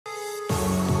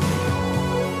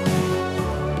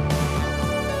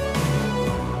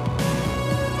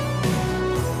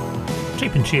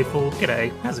Cheap and Cheerful,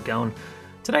 g'day, how's it going?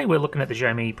 Today we're looking at the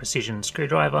Xiaomi Precision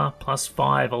Screwdriver plus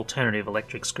 5 alternative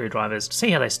electric screwdrivers to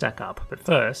see how they stack up. But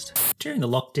first, during the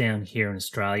lockdown here in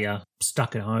Australia,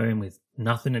 stuck at home with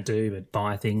nothing to do but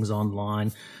buy things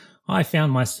online, I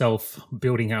found myself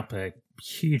building up a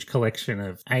huge collection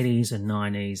of 80s and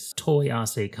 90s toy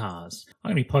RC cars. I'm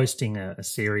going to be posting a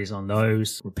series on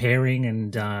those, repairing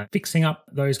and fixing up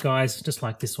those guys just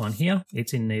like this one here.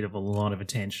 It's in need of a lot of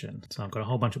attention. So I've got a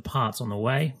whole bunch of parts on the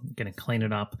way. I'm going to clean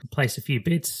it up, place a few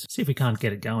bits, see if we can't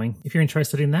get it going. If you're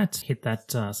interested in that, hit that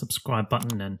subscribe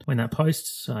button, and when that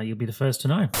posts, you'll be the first to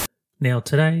know. Now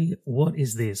today, what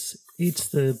is this? It's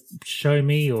the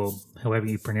Xiaomi, or however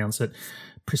you pronounce it,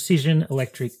 Precision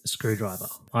Electric Screwdriver.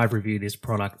 I've reviewed this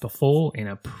product before in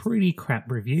a pretty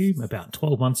crap review about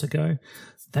 12 months ago.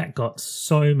 That got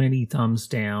so many thumbs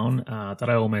down that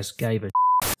I almost gave a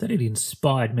that it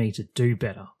inspired me to do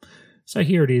better. So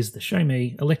here it is, the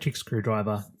Xiaomi Electric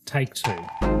Screwdriver, take 2.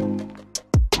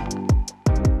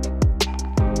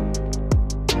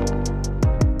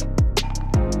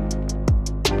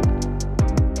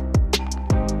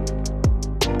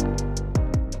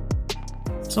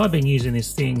 So I've been using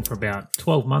this thing for about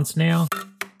 12 months now,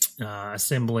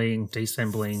 assembling,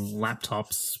 deassembling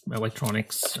laptops,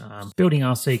 electronics, building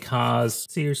RC cars.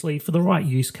 Seriously, for the right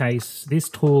use case, this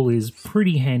tool is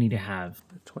pretty handy to have.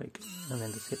 Tweak and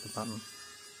then just hit the button.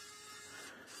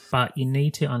 But you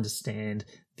need to understand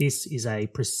this is a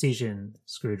precision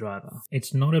screwdriver.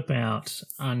 It's not about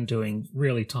undoing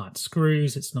really tight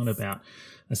screws. It's not about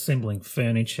assembling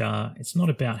furniture. It's not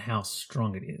about how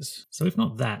strong it is. So if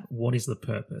not that, what is the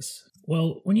purpose?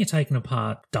 Well, when you're taking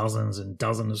apart dozens and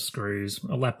dozens of screws,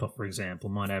 a laptop, for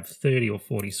example, might have 30 or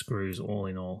 40 screws all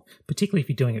in all, particularly if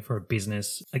you're doing it for a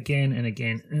business, again and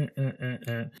again,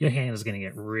 your hand is going to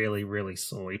get really, really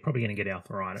sore. You're probably going to get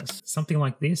arthritis. Something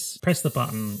like this, press the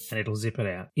button and it'll zip it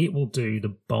out. It will do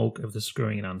the bulk of the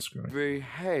screwing and unscrewing.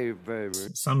 Behave, baby.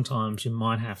 Sometimes you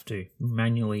might have to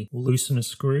manually loosen a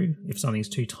screw if something's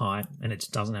too tight and it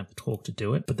doesn't have the torque to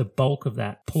do it. But the bulk of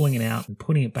that, pulling it out and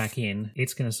putting it back in,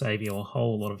 it's going to save you a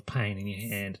whole lot of pain in your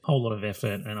hand, a whole lot of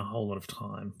effort and a whole lot of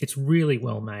time. It's really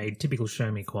well made, typical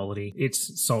Xiaomi quality.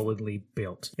 It's solidly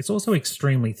built. It's also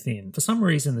extremely thin. For some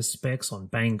reason, the specs on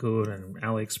Banggood and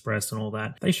AliExpress and all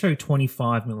that, they show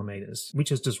 25 millimeters,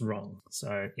 which is just wrong.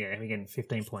 So yeah, we're getting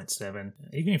 15.7.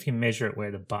 Even if you measure it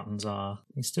where the buttons are,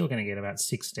 you're still going to get about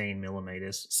 16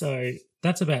 millimeters. So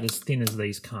that's about as thin as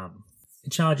these come.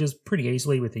 It charges pretty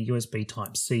easily with the USB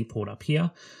Type-C port up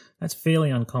here. That's fairly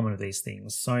uncommon with these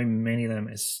things. So many of them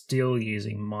are still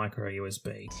using micro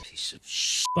USB.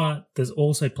 But there's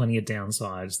also plenty of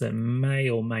downsides that may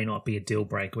or may not be a deal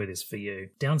breaker with this for you.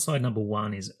 Downside number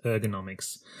 1 is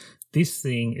ergonomics. This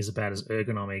thing is about as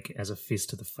ergonomic as a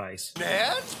fist to the face.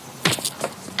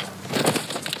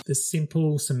 The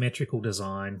simple symmetrical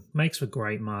design makes for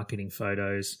great marketing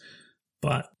photos,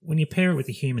 but when you pair it with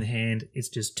the human hand, it's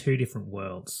just two different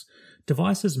worlds.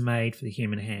 Devices made for the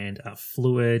human hand are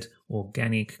fluid,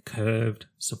 organic, curved,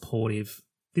 supportive.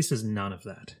 This is none of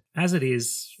that. As it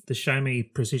is, the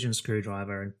Xiaomi Precision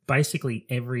Screwdriver and basically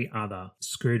every other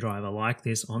screwdriver like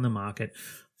this on the market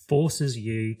forces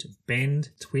you to bend,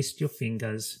 twist your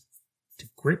fingers, to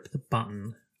grip the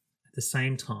button at the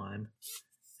same time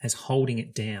as holding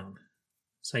it down.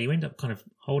 So you end up kind of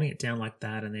holding it down like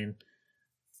that and then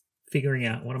figuring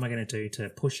out, what am I going to do to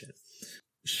push it?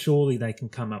 Surely they can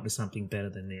come up with something better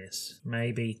than this.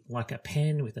 Maybe like a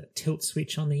pen with a tilt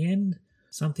switch on the end,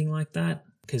 something like that.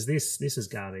 Because this is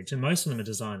garbage, and most of them are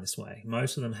designed this way.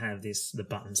 Most of them have the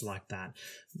buttons like that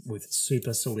with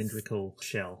super cylindrical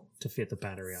shell to fit the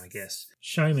battery, I guess.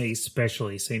 Xiaomi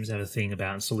especially seems to have a thing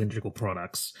about cylindrical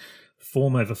products.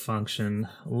 Form over function,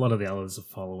 a lot of the others are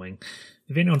following.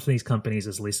 If anyone from these companies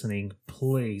is listening,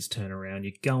 please turn around.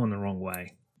 You're going the wrong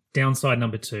way. Downside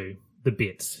number 2, the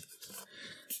bits.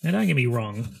 Now don't get me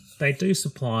wrong, they do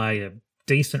supply a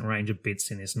decent range of bits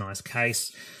in this nice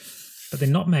case, but they're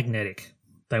not magnetic.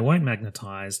 They won't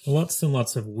magnetize. Lots and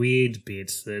lots of weird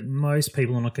bits that most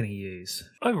people are not going to use.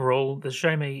 Overall, the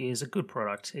Xiaomi is a good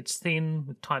product. It's thin,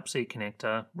 with Type-C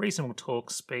connector, reasonable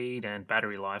torque, speed and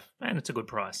battery life, and it's a good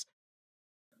price.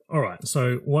 Alright,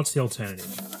 so what's the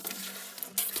alternative?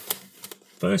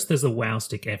 First, there's the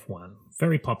WowStick F1.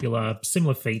 Very popular,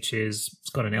 similar features. It's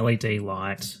got an LED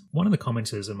light. One of the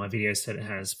commenters in my video said it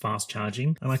has fast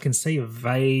charging, and I can see a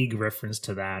vague reference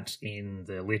to that in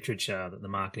the literature that the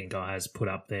marketing guy has put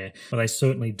up there, but they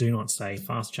certainly do not say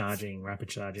fast charging, rapid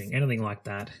charging, anything like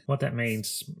that. What that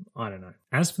means, I don't know.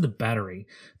 As for the battery,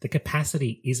 the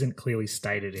capacity isn't clearly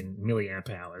stated in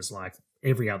milliamp hours like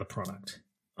every other product.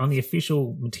 On the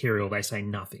official material, they say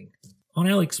nothing. On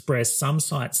AliExpress, some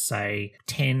sites say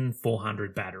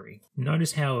 10400 battery.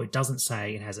 Notice how it doesn't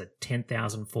say it has a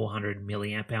 10,400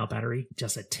 milliamp hour battery,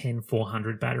 just a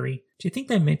 10400 battery. Do you think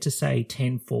they meant to say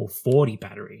 10440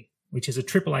 battery, which is a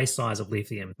AAA size of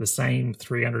lithium, the same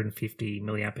 350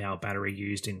 milliamp hour battery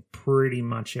used in pretty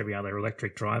much every other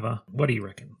electric driver? What do you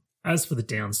reckon? As for the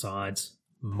downsides,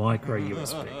 micro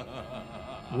USB.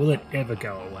 Will it ever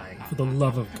go away? For the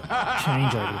love of God,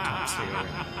 change over to Type-C already.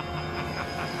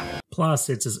 Plus,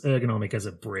 it's as ergonomic as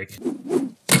a brick.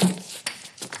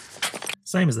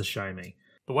 Same as the Xiaomi.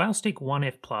 The WowStick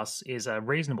 1F Plus is a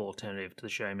reasonable alternative to the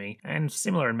Xiaomi and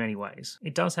similar in many ways.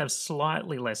 It does have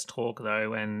slightly less torque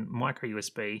though and micro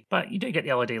USB, but you do get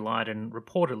the LED light and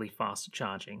reportedly faster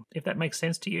charging. If that makes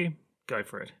sense to you, go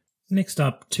for it. Next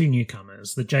up, two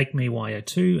newcomers, the Jakemy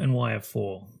Y02 and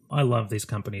Y04. I love these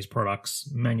companies' products,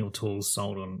 manual tools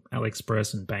sold on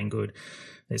AliExpress and Banggood.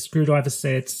 Their screwdriver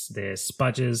sets, their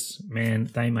spudgers, man,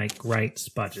 they make great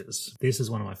spudgers. This is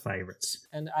one of my favorites.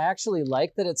 And I actually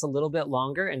like that it's a little bit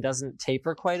longer and doesn't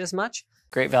taper quite as much.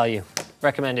 Great value.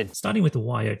 Recommended. Starting with the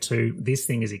Y02, this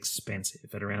thing is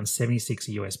expensive at around 76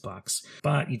 US bucks,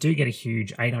 but you do get a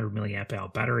huge 800 milliamp hour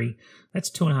battery. That's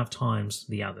 2.5 times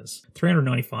the others.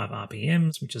 395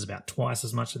 RPMs, which is about twice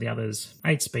as much as the others.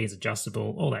 8 speeds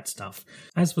adjustable, all that stuff.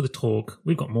 As for the torque,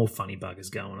 we've got more funny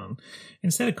buggers going on.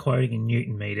 Instead of quoting in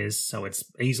Newton meters, so it's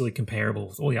easily comparable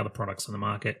with all the other products on the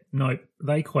market, nope,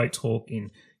 they quote torque in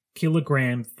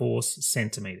kilogram force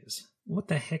centimeters. What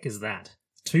the heck is that?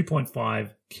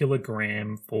 2.5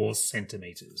 kilogram force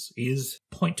centimeters is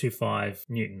 0.25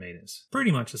 Newton meters.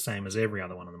 Pretty much the same as every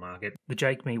other one on the market. The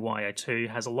Jakemy Y02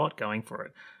 has a lot going for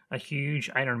it. A huge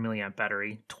 800 milliamp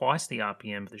battery, twice the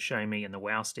RPM of the Xiaomi and the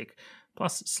WowStick,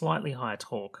 plus slightly higher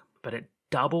torque. But at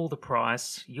double the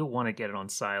price, you'll want to get it on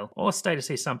sale, or stay to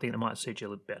see something that might suit you a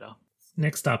little better.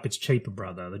 Next up, its cheaper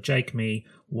brother, the Jakemy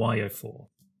Y04.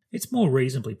 It's more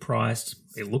reasonably priced,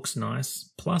 it looks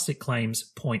nice, plus it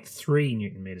claims 0.3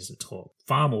 Newton meters of torque,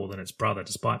 far more than its brother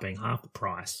despite being half the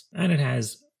price. And it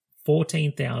has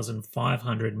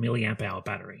 14,500 milliamp hour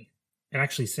battery. It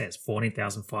actually says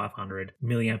 14,500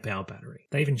 milliamp hour battery.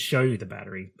 They even show you the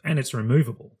battery, and it's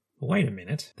removable. Wait a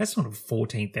minute, that's not a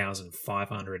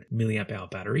 14,500 milliamp hour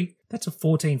battery, that's a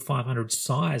 14,500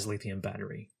 size lithium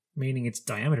battery, meaning its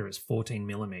diameter is 14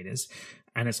 millimeters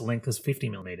and its length is 50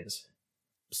 millimeters.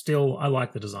 Still, I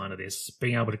like the design of this,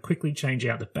 being able to quickly change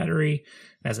out the battery,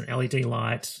 it has an LED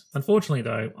light. Unfortunately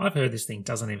though, I've heard this thing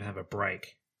doesn't even have a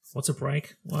brake. What's a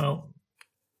brake? Well,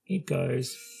 it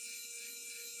goes,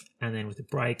 and then with the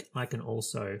brake, I can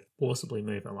also forcibly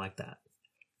move it like that.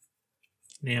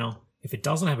 Now, if it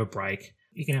doesn't have a brake,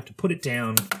 you're going to have to put it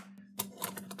down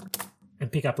and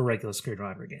pick up a regular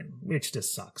screwdriver again, which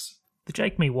just sucks. The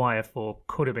Jakemy Y04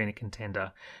 could have been a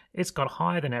contender. It's got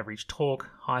higher than average torque,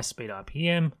 high speed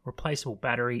RPM, replaceable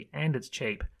battery, and it's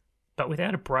cheap. But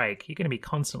without a brake, you're going to be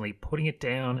constantly putting it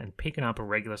down and picking up a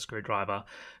regular screwdriver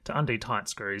to undo tight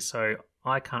screws, so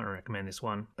I can't recommend this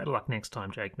one. Better luck next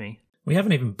time, Jakemy. We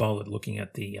haven't even bothered looking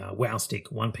at the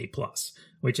WowStick 1P Plus,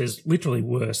 which is literally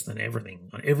worse than everything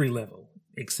on every level,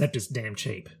 except it's damn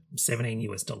cheap. 17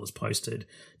 US dollars posted,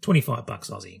 25 bucks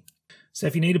Aussie. So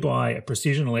if you need to buy a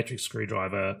precision electric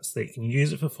screwdriver so that you can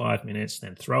use it for 5 minutes,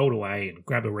 then throw it away and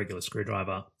grab a regular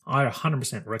screwdriver, I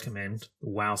 100% recommend the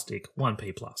WowStick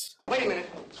 1P Plus. Wait a minute.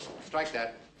 Strike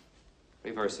that.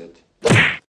 Reverse it.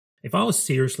 If I was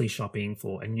seriously shopping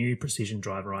for a new precision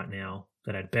driver right now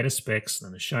that had better specs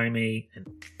than the Xiaomi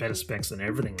and better specs than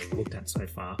everything we've looked at so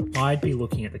far, I'd be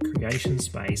looking at the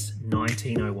CreationSpace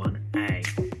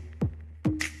 1901A.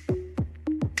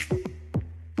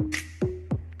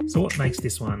 So what makes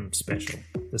this one special?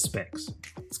 The specs.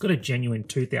 It's got a genuine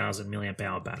 2000 milliamp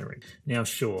hour battery. Now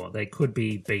sure, they could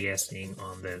be BSing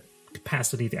on the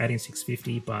capacity of the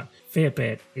 18650, but fair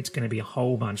bet it's going to be a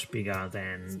whole bunch bigger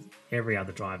than every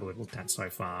other driver we've looked at so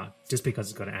far, just because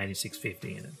it's got an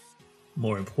 18650 in it.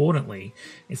 More importantly,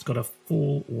 it's got a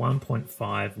full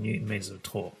 1.5 Newton meters of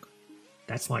torque.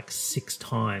 That's like 6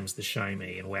 times the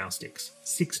Xiaomi and WowSticks.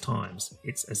 6 times.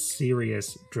 It's a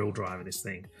serious drill driver, this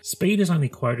thing. Speed is only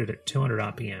quoted at 200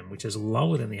 RPM, which is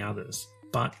lower than the others,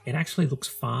 but it actually looks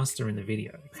faster in the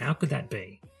video. How could that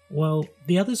be? Well,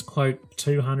 the others quote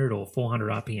 200 or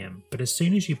 400 RPM, but as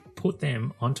soon as you put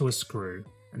them onto a screw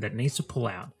and that needs to pull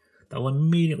out, they'll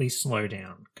immediately slow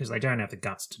down because they don't have the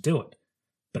guts to do it.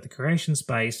 But the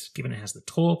CreationSpace, given it has the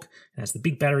torque, it has the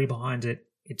big battery behind it,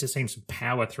 it just seems to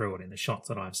power through it in the shots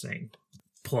that I've seen.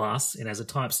 Plus, it has a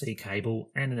Type-C cable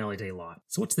and an LED light.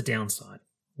 So what's the downside?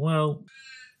 Well,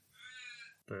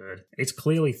 third. It's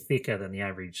clearly thicker than the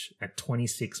average at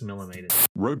 26mm.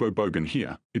 RoboBogan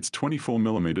here, it's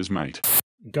 24mm, mate.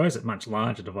 It goes at much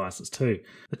larger devices too.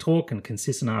 The torque and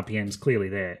consistent RPM's clearly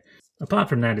there. Apart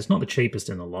from that, it's not the cheapest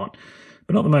in the lot,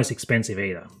 but not the most expensive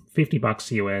either.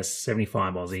 $50 US,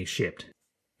 75 Aussie shipped.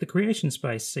 The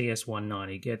CreationSpace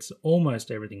CS19 gets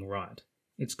almost everything right.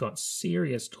 It's got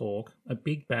serious torque, a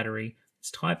big battery,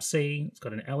 it's Type-C, it's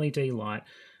got an LED light,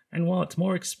 and while it's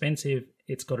more expensive,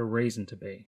 it's got a reason to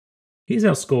be. Here's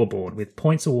our scoreboard, with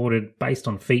points awarded based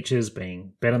on features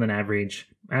being better than average,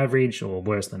 average, or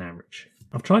worse than average.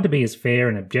 I've tried to be as fair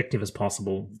and objective as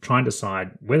possible, trying to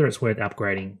decide whether it's worth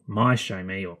upgrading my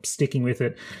Xiaomi or sticking with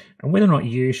it, and whether or not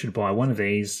you should buy one of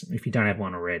these if you don't have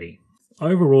one already.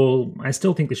 Overall, I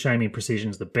still think the Xiaomi Precision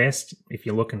is the best if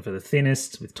you're looking for the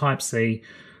thinnest with Type-C,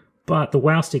 but the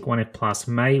WowStick 1F Plus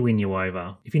may win you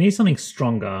over. If you need something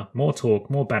stronger, more torque,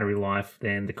 more battery life,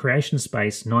 then the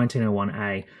CreationSpace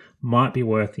 1901A might be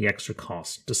worth the extra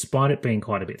cost, despite it being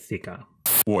quite a bit thicker.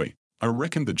 Boy, I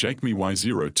reckon the Jakemy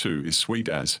Y02 is sweet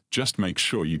as. Just make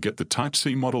sure you get the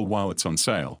Type-C model while it's on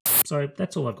sale. So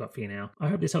that's all I've got for you now. I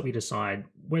hope this helped you decide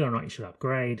whether or not you should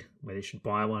upgrade, whether you should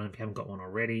buy one if you haven't got one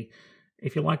already.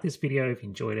 If you liked this video, if you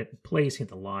enjoyed it, please hit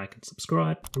the like and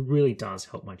subscribe. It really does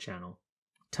help my channel.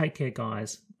 Take care,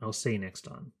 guys. I'll see you next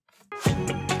time.